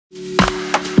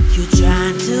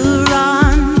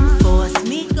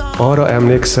Arra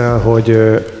emlékszel, hogy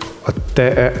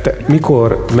te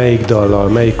mikor, melyik dallal,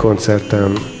 melyik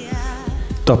koncerten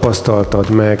tapasztaltad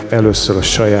meg először a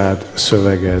saját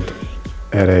szöveged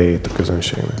erejét a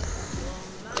közönségnek?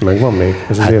 Megvan még?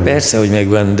 Ez Hát persze, hogy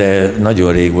megvan, de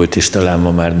nagyon rég volt, és talán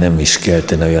ma már nem is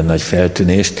keltene olyan nagy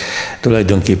feltűnést.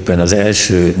 Tulajdonképpen az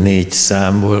első 4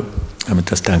 számból, amit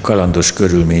aztán kalandos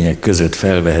körülmények között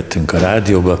felvehettünk a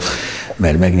rádióba,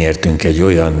 mert megnyertünk egy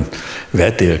olyan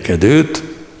vetélkedőt,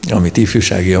 amit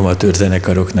ifjúsági amatőr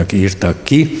zenekaroknak írtak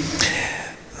ki,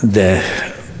 de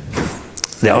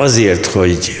azért,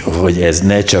 hogy ez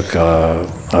ne csak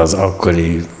az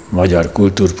akkori magyar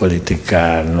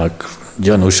kultúrpolitikának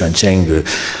gyanúsan csengő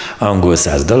angol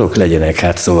száz dalok legyenek,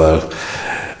 hát szóval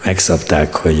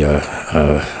megszabták, hogy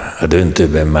a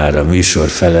döntőben már a műsor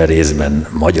fele részben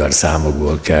magyar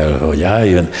számokból kell, hogy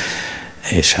álljon,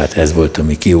 és hát ez volt a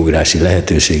mi kiugrási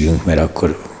lehetőségünk, mert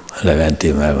akkor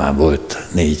Leventémmel már volt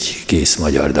 4 kész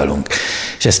magyar dalunk.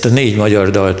 És ezt a 4 magyar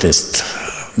dalt, ezt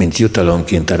mint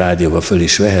jutalomként a rádióba föl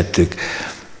is vehettük,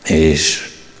 és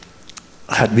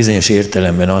hát bizonyos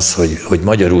értelemben az, hogy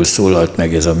magyarul szólalt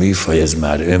meg ez a műfaj, ez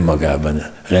már önmagában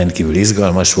rendkívül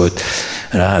izgalmas volt.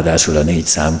 Ráadásul a 4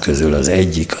 szám közül az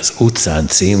egyik, az Utcán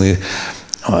című,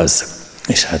 az,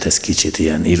 és hát ez kicsit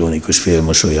ilyen ironikus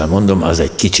félmosollyal mondom, az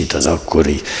egy kicsit az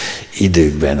akkori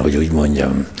időkben, hogy úgy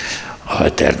mondjam,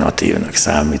 alternatívnak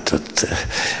számított,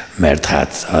 mert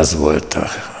hát az volt a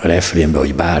refrénben,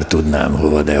 hogy bár tudnám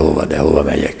hova, de hova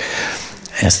megyek.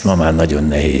 Ezt ma már nagyon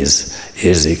nehéz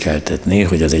érzékeltetni,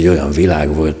 hogy az egy olyan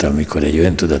világ volt, amikor egy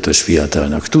öntudatos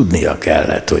fiatalnak tudnia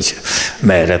kellett, hogy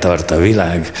merre tart a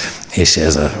világ, és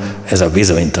ez a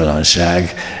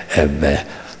bizonytalanság,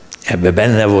 ebbe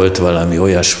benne volt valami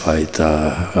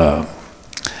olyasfajta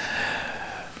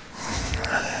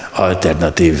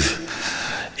alternatív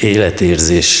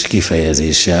életérzés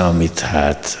kifejezése, amit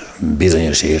hát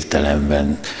bizonyos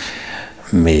értelemben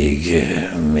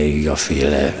még a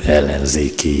féle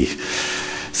ellenzéki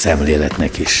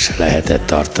szemléletnek is lehetett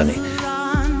tartani.